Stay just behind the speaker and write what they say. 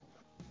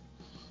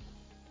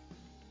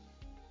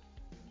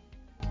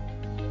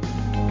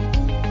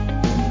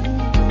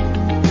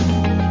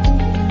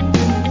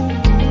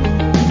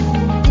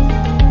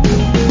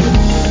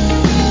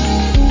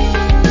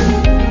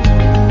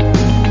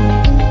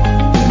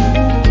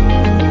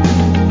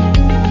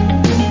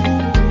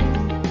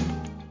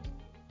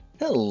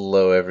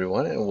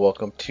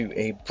welcome to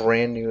a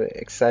brand new,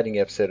 exciting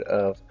episode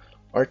of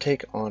our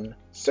take on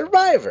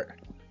Survivor.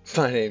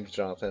 My name's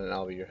Jonathan, and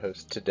I'll be your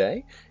host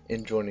today.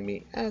 And joining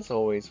me, as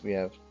always, we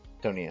have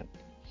Tony Ann.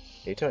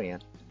 Hey, Tony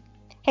Ann.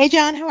 Hey,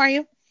 John, how are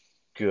you?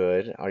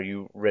 Good. Are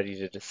you ready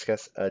to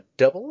discuss a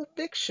double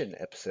eviction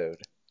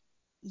episode?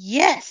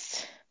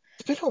 Yes.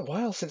 It's been a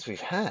while since we've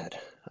had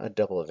a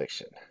double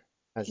eviction,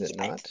 has it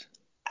I, not?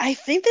 I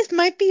think this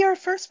might be our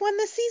first one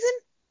this season.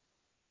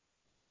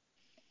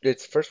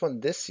 It's the first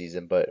one this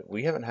season, but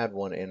we haven't had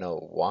one in a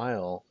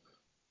while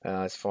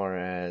as far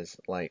as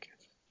like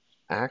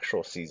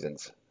actual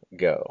seasons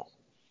go.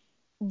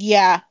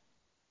 Yeah.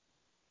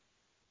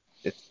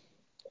 It's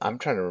I'm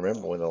trying to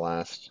remember when the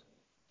last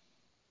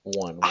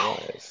one I,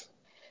 was.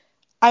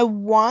 I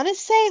want to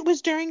say it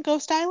was during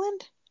Ghost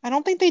Island. I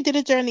don't think they did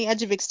it during the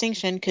Edge of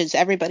Extinction because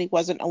everybody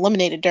wasn't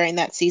eliminated during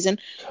that season.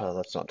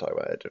 Let's not talk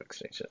about Edge of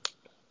Extinction.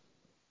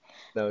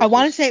 That I was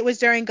want to just say it was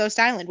during Ghost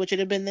Island, which would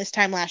have been this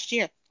time last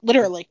year.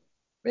 Literally.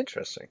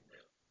 interesting.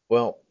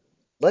 Well,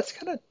 let's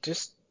kind of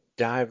just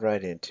dive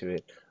right into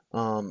it.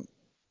 Um,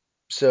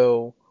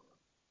 so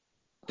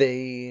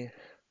they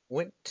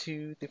went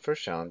to the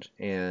first challenge,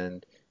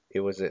 and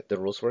the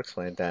rules were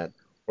explained that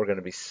we're going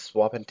to be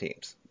swapping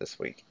teams this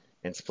week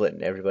and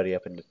splitting everybody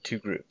up into two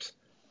groups.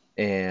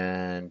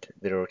 And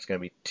there was going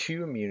to be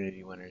two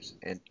immunity winners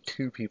and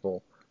two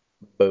people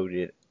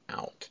voted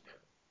out.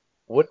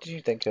 What did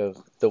you think of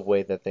the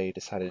way that they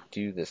decided to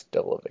do this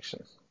double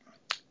eviction?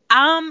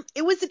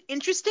 It was an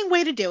interesting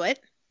way to do it.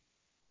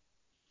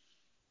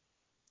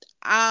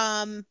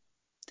 Um,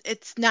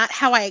 it's not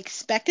how I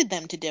expected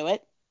them to do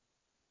it,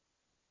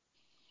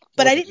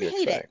 but What I did didn't you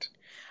hate it. expect?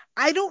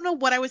 I don't know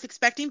what I was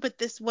expecting, but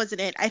this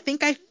wasn't it. I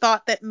think I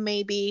thought that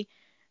maybe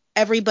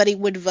everybody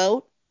would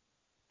vote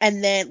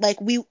and then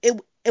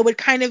it would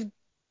kind of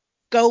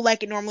go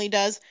like it normally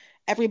does.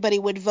 Everybody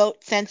would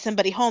vote, send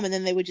somebody home, and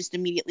then they would just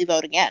immediately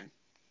vote again.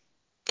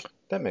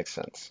 That makes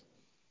sense,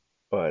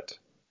 but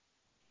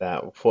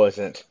that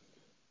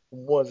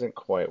wasn't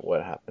quite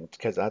what happened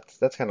because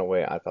that's kind of the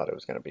way I thought it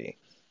was going to be.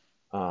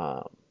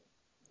 Um,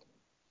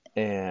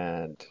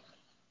 and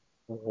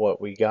what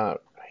we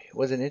got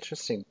was an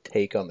interesting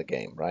take on the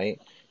game, right?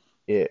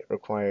 It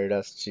required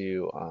us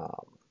to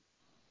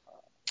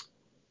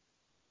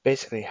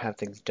basically have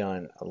things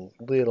done a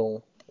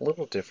little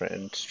different,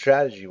 and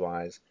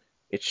strategy-wise,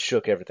 it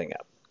shook everything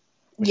up,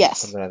 which is Yes.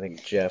 something I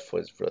think Jeff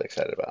was really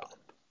excited about.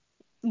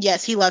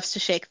 Yes, he loves to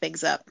shake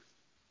things up.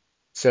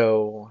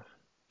 So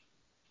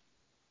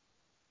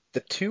the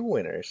two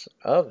winners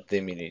of the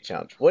immunity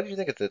challenge. What did you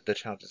think of the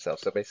challenge itself?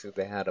 So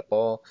basically, they had a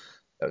ball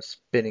that was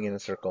spinning in a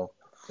circle,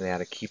 and they had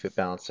to keep it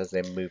balanced as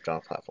they moved on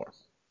a platform.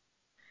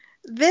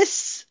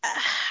 This,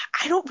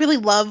 I don't really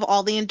love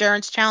all the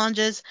endurance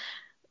challenges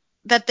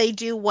that they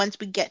do once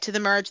we get to the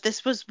merge.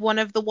 This was one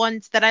of the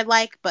ones that I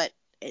like, but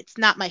it's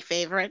not my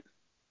favorite.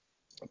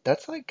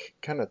 That's like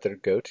kind of their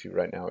go-to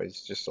right now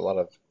is just a lot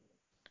of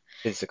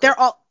They're physical.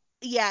 all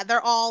Yeah,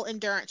 they're all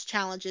endurance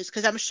challenges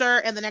because I'm sure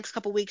in the next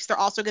couple weeks they're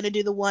also going to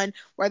do the one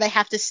where they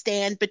have to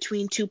stand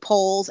between two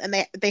poles and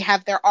they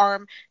have their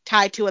arm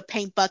tied to a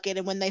paint bucket,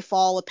 and when they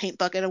fall, a paint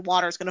bucket of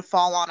water is going to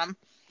fall on them.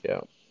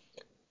 Yeah.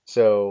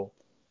 So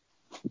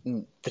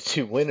the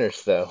two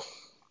winners, though,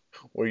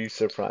 were you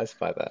surprised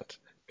by that?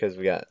 Because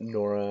we got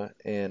Nora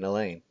and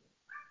Elaine.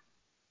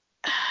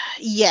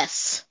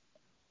 Yes.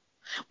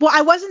 Well,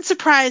 I wasn't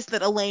surprised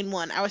that Elaine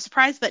won. I was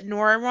surprised that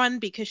Nora won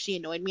because she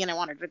annoyed me and I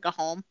wanted her to go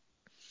home.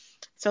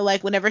 So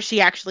like whenever she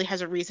actually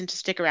has a reason to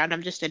stick around,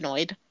 I'm just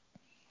annoyed.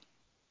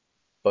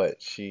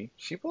 But she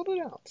pulled it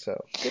out,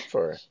 so good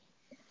for her.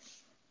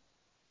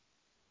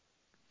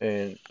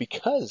 And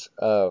because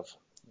of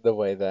the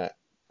way that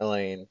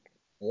Elaine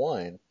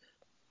won,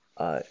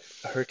 uh,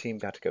 her team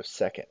got to go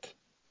second,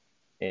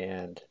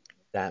 and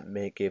that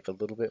may give a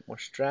little bit more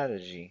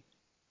strategy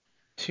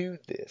to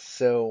this.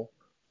 So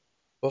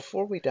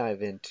before we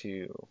dive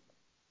into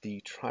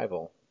the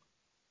tribal,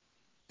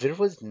 there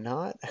was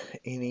not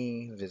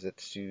any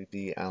visits to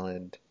the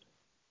island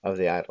of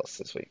the idols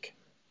this week,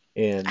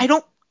 I and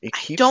don't it I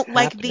keeps don't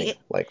like the happening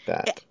like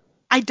that.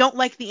 I don't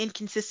like the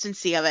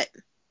inconsistency of it.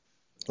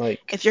 Like,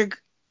 If you're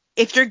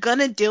if you're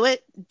gonna do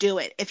it, do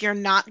it. If you're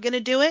not gonna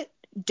do it,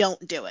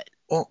 don't do it.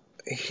 well,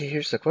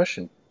 here's the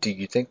question: do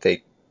you think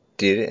they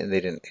did it and they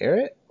didn't air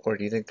it, or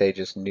do you think they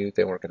just knew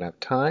they weren't going to have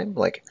time?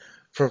 Like,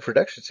 from a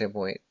production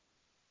standpoint,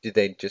 did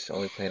they just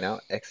only plan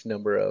out X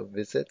number of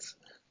visits,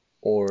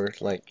 or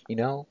like,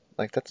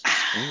 like that's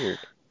just weird.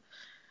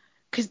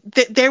 Because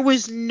there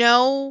was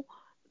no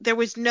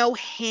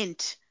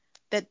hint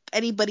that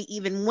anybody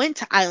even went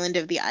to Island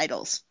of the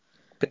Idols.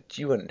 But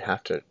you wouldn't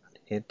have to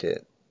hint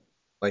it,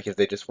 like if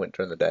they just went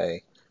during the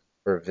day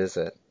for a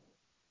visit,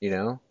 you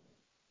know?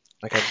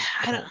 Like I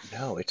I don't, don't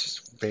know. It's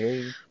just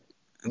very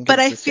but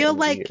inconsistent and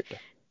weird.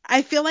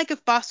 I feel like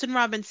if Boston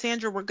Rob and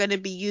Sandra were going to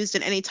be used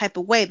in any type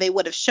of way, they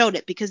would have showed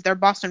it because they're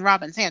Boston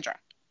Rob and Sandra.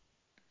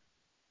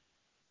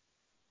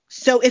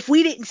 So if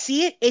we didn't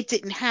see it, it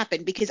didn't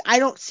happen because I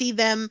don't see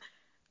them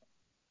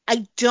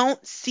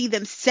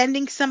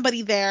sending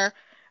somebody there.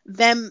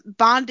 them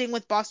bonding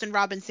with Boston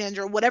Rob and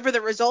Sandra, whatever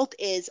the result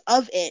is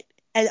of it,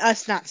 and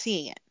us not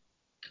seeing it.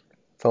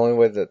 The only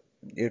way that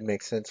it would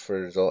make sense for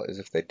a result is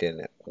if they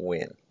didn't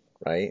win,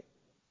 right?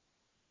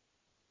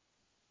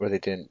 Or they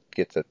didn't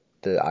get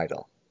the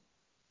idol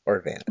or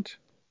advantage.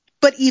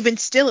 But even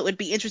still, it would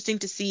be interesting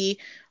to see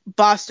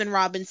Boston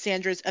Rob and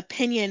Sandra's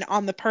opinion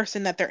on the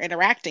person that they're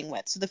interacting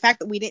with. So the fact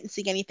that we didn't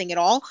see anything at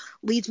all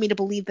leads me to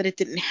believe that it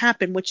didn't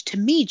happen, which to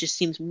me just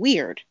seems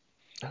weird.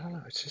 I don't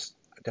know. It's just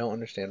I don't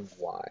understand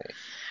why.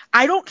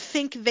 I don't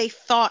think they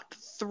thought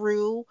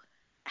through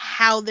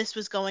how this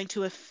was going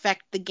to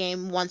affect the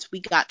game once we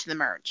got to the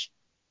merge.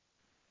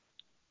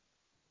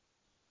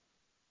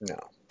 No.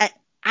 I,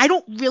 I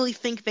don't really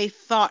think they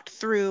thought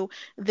through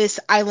this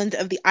Island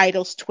of the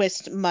Idols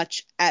twist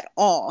much at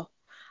all.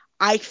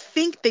 I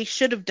think they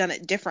should have done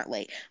it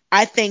differently.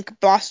 I think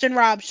Boston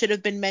Rob should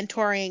have been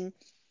mentoring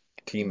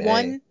Team A.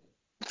 one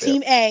Yep.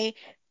 team A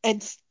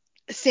and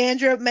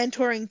Sandra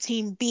mentoring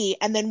team B.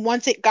 And then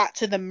once it got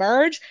to the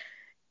merge,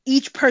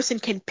 each person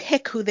can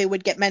pick who they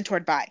would get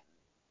mentored by.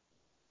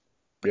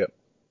 Yep.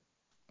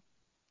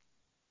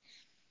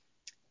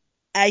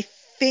 I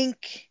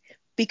think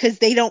because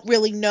they don't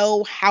really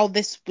know how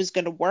this was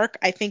going to work.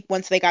 I think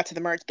once they got to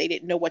the merge, they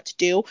didn't know what to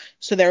do.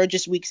 So there were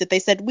just weeks that they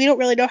said, we don't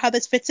really know how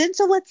this fits in,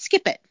 so let's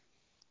skip it.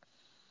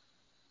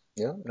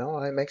 Yeah. No,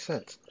 that makes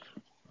sense.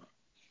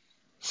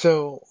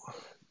 So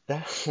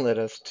that led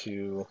us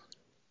to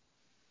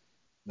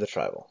the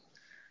tribal,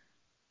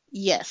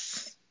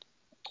 Yes.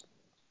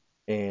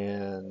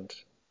 and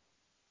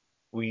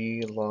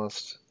we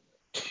lost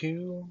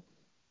two.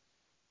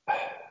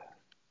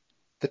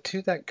 The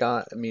two that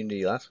got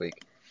immunity last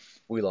week,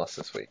 we lost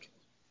this week,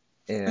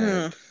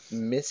 Mm. and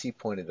Missy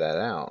pointed that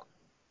out,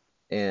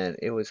 and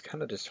it was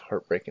kind of just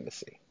heartbreaking to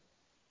see.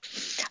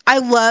 I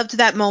loved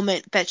that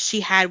moment that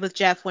she had with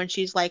Jeff when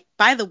she's like,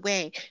 by the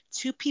way,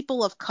 two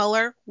people of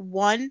color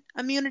won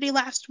immunity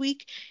last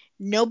week.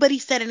 Nobody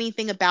said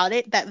anything about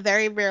it. That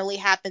very rarely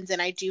happens,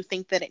 and I do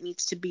think that it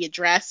needs to be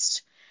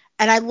addressed.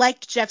 And I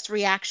liked Jeff's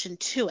reaction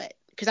to it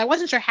because I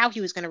wasn't sure how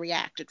he was going to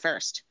react at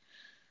first.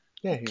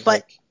 Yeah, he's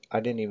But like, I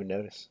didn't even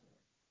notice.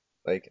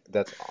 Like,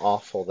 that's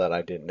awful that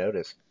I didn't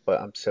notice,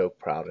 but I'm so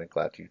proud and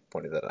glad you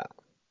pointed that out.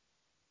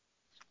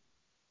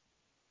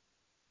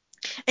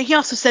 and he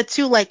also said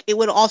too, like it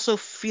would also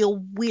feel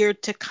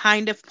weird to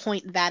kind of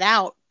point that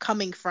out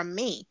coming from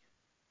me.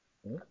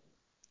 Mm.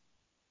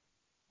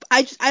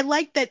 I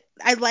like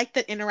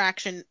that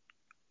interaction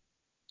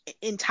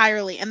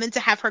entirely, and then to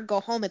have her go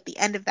home at the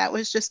end of that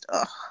was just,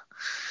 ugh,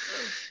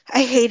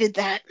 I hated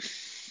that.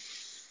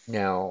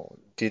 Now,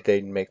 did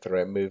they make the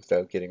right move,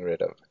 though, getting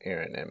rid of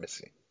Aaron and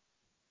Missy?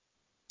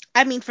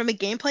 I mean, from a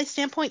gameplay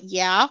standpoint,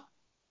 yeah,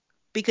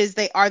 because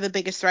they are the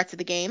biggest threat to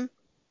the game.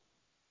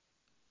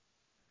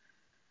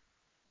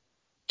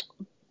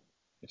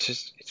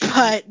 It's weird,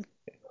 But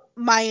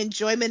my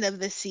enjoyment of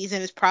this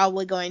season is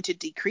probably going to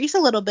decrease a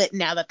little bit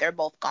now that they're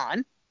both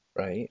gone.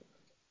 right?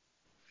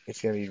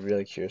 It's gonna be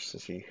really curious to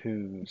see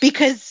who's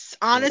Because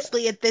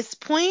honestly, left. at this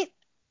point,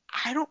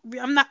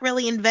 I'm not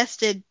really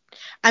invested.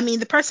 I mean,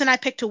 the person I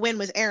picked to win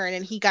was Aaron,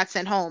 and he got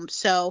sent home.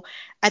 So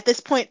at this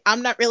point,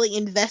 I'm not really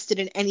invested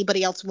in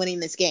anybody else winning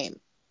this game.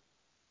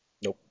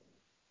 Nope.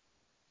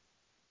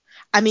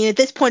 I mean, at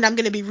this point, I'm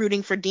going to be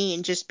rooting for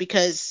Dean just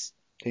because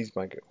He's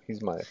my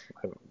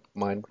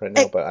mind right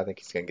now, it, but I think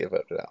he's gonna get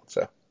voted out.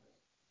 So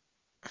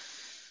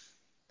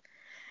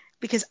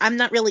because I'm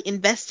not really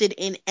invested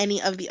in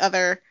any of the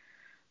other.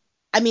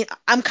 I mean,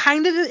 I'm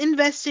kind of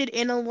invested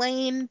in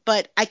Elaine,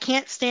 but I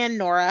can't stand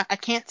Nora. I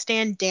can't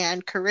stand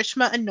Dan.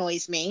 Karishma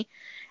annoys me.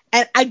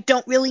 And I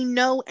don't really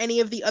know any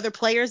of the other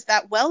players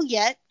that well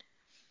yet.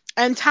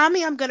 And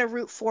Tommy, I'm going to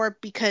root for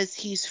because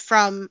he's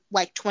from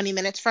like 20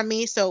 minutes from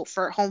me. So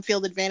for home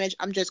field advantage,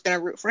 I'm just going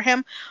to root for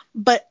him.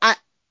 But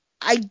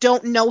I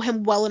don't know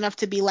him well enough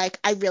to be like,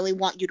 I really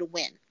want you to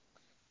win.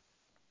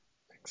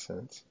 makes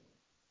sense.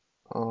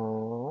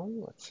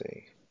 Let's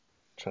see.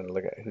 Trying to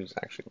look at who's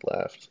actually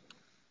left.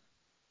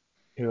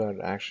 Who I'd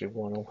actually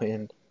want to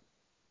win.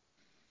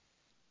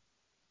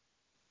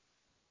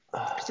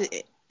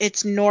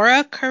 It's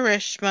Nora,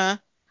 Karishma,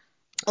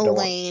 I don't want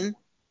Elaine.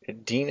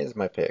 Dean is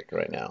my pick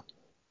right now.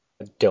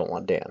 I don't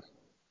want Dan.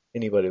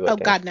 Anybody but Oh,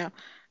 Dan. God, no.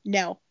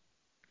 No.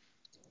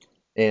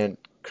 And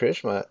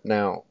Krishma,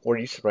 now, were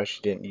you surprised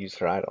she didn't use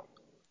her idol?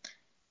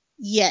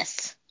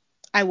 Yes,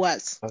 I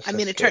was. I was I so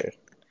mean, it turned. scared.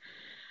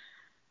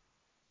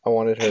 I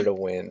wanted her And to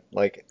win,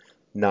 like,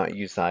 not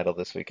use the idol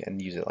this week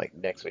and use it, like,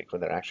 next week when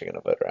they're actually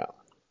going to vote her out.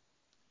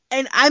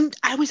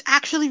 I was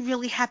actually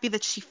really happy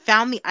that she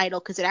found the idol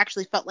because it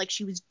actually felt like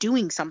she was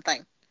doing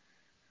something.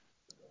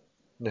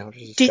 Now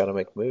she just Did got to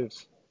make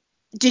moves.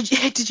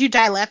 did you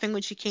die laughing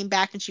when she came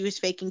back and she was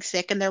faking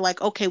sick and they're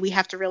like, okay, we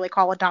have to really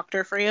call a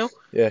doctor for you?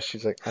 Yeah,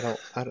 she's like,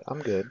 I'm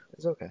good.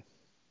 It's okay.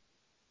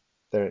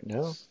 They're,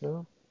 no,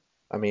 no.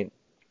 I mean,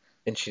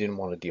 and she didn't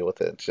want to deal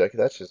with it. She's like,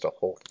 that's just a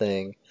whole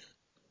thing.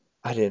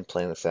 I didn't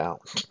plan this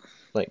out.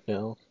 Like,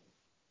 no,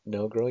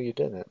 no, girl, you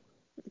didn't.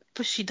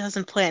 But she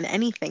doesn't plan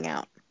anything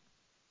out.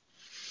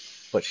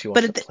 but she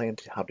But wants to at plan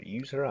how to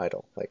use her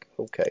idol. Like,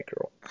 okay,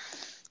 girl,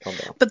 calm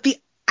down. but the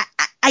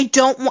I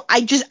don't want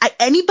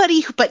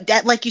anybody but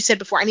Dan, like you said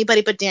before,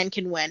 anybody but Dan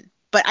can win.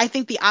 But I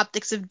think the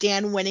optics of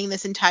Dan winning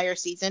this entire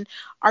season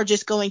are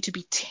just going to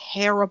be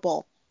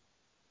terrible.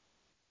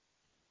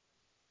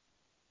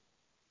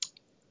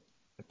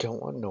 I don't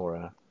want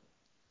Nora.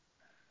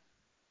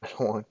 I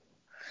don't want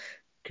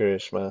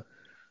Karishma.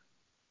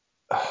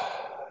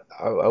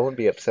 I wouldn't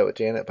be upset with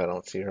Janet, but I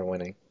don't see her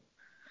winning.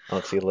 I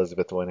don't see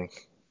Elizabeth winning.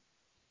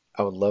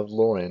 I would love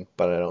Lauren,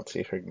 but I don't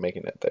see her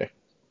making it there.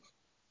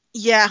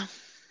 Yeah,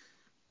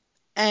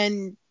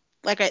 and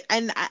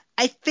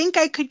I think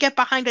I could get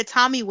behind a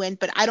Tommy win,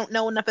 but I don't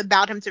know enough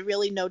about him to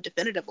really know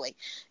definitively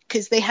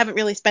because they haven't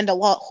really spent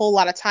whole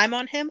lot of time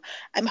on him.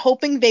 I'm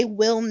hoping they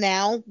will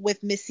now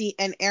with Missy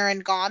and Aaron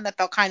gone that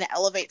they'll kind of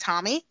elevate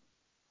Tommy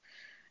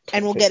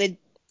and we'll They get a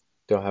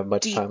don't have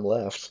much deep. time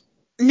left.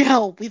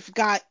 No, we've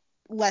got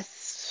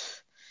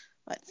less,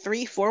 what,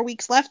 3, 4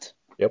 weeks left.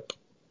 Yep.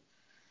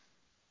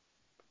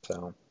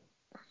 So,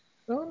 I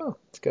don't know.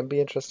 It's going to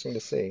be interesting to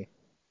see.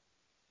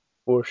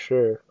 For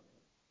sure.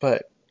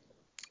 But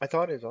I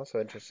thought it was also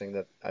interesting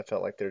that I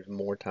felt like there's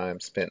more time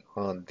spent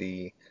on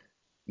the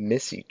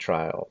Missy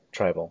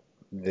tribal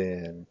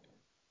than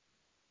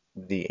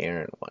the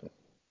Aaron one.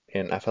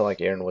 And I felt like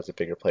Aaron was a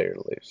bigger player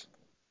to lose.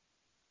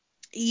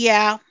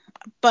 Yeah,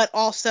 but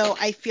also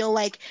I feel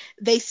like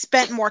they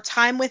spent more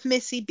time with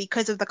Missy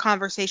because of the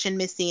conversation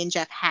Missy and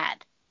Jeff had.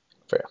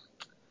 Fair.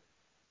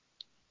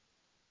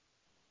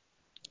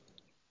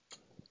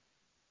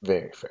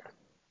 Very fair.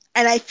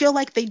 And I feel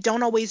like they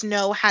don't always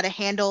know how to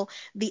handle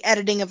the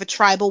editing of a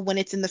tribal when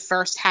it's in the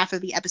first half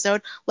of the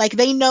episode. Like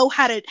they know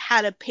how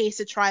to pace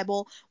a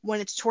tribal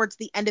when it's towards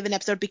the end of an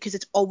episode because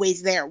it's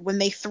always there. When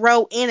they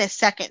throw in a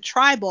second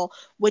tribal,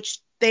 which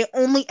they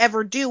only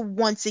ever do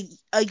once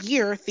a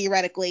year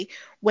theoretically,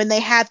 when they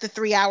have the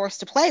 3 hours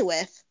to play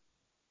with,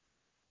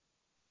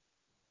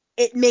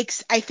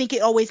 I think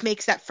it always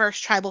makes that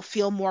first tribal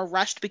feel more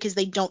rushed because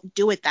they don't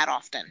do it that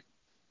often.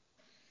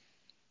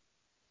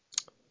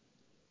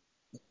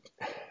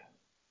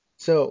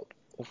 So,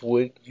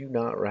 would you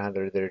not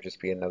rather there just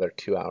be another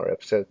 2 hour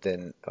episode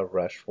than a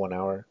rush 1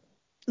 hour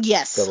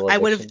Yes, double I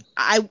would have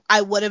eviction?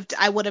 I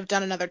would have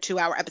done another 2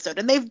 hour episode.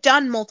 And they've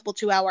done multiple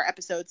 2 hour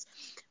episodes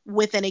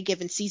within a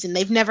given season.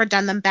 They've never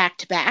done them back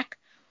to back,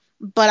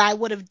 but I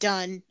would have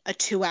done a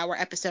 2 hour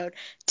episode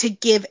to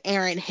give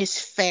Aaron his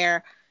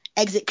fair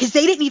exit because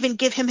they didn't even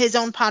give him his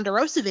own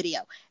Ponderosa video.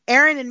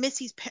 Aaron and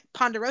Missy's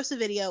Ponderosa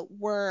video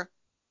were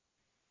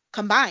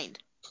combined.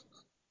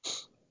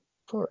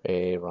 Poor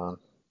Aaron.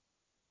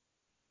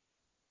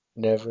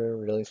 Never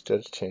really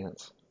stood a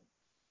chance.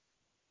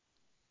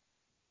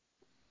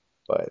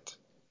 But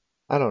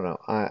I don't know.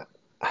 I'm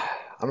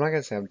not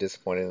gonna say I'm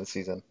disappointed in the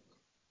season,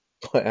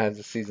 but as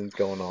the season's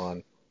going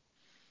on,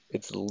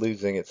 it's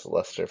losing its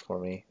luster for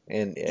me,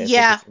 and I think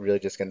Yeah, it's really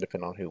just gonna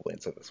depend on who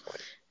wins at this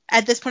point.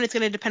 at this point it's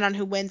going to depend on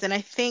who wins and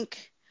I think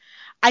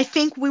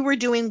we were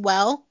doing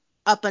well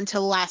up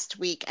until last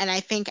week and I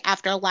think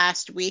after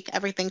last week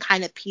everything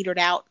kind of petered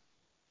out.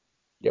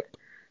 Yep.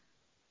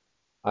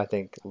 I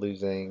think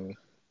losing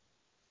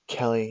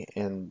Kelly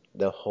and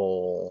the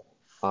whole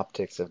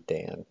optics of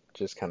Dan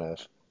just kind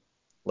of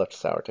left a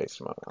sour taste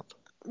in my mouth.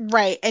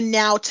 Right. And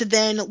now to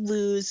then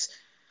lose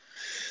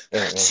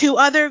Aaron two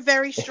other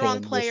very strong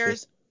and Missy.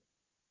 players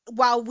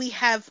while we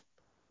have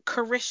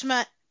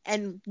Karishma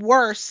and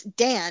worse,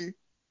 Dan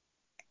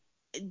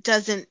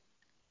doesn't.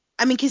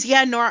 I mean, because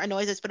yeah, Nora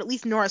annoys us, but at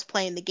least Nora's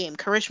playing the game.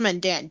 Karishma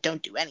and Dan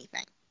don't do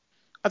anything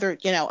other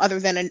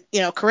than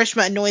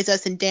Karishma annoys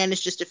us and Dan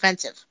is just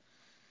defensive.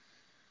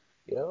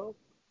 Yep.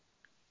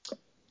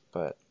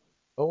 But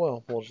oh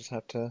well, we'll just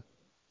have to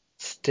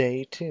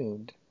stay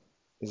tuned.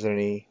 Is there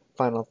any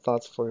final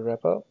thoughts before we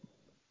wrap up?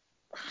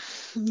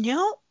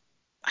 No,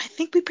 I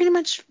think we pretty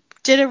much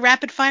did a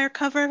rapid fire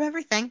cover of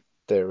everything.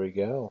 There we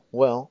go.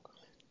 Well,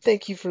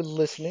 thank you for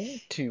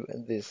listening to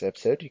this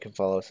episode. You can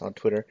follow us on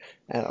Twitter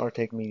at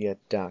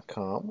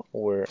ourtakemedia.com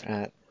or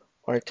at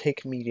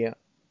ourtakemedia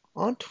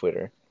on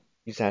Twitter.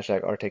 Use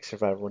hashtag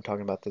ourtakesurvivor when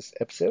talking about this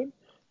episode.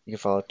 You can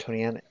follow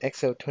Tony on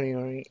XO,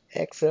 Tony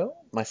XO,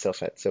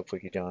 myself at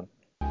SoapWikiJohn.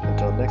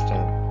 Until next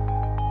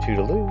time,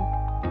 toodaloo.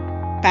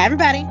 Bye,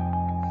 everybody.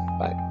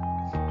 Bye.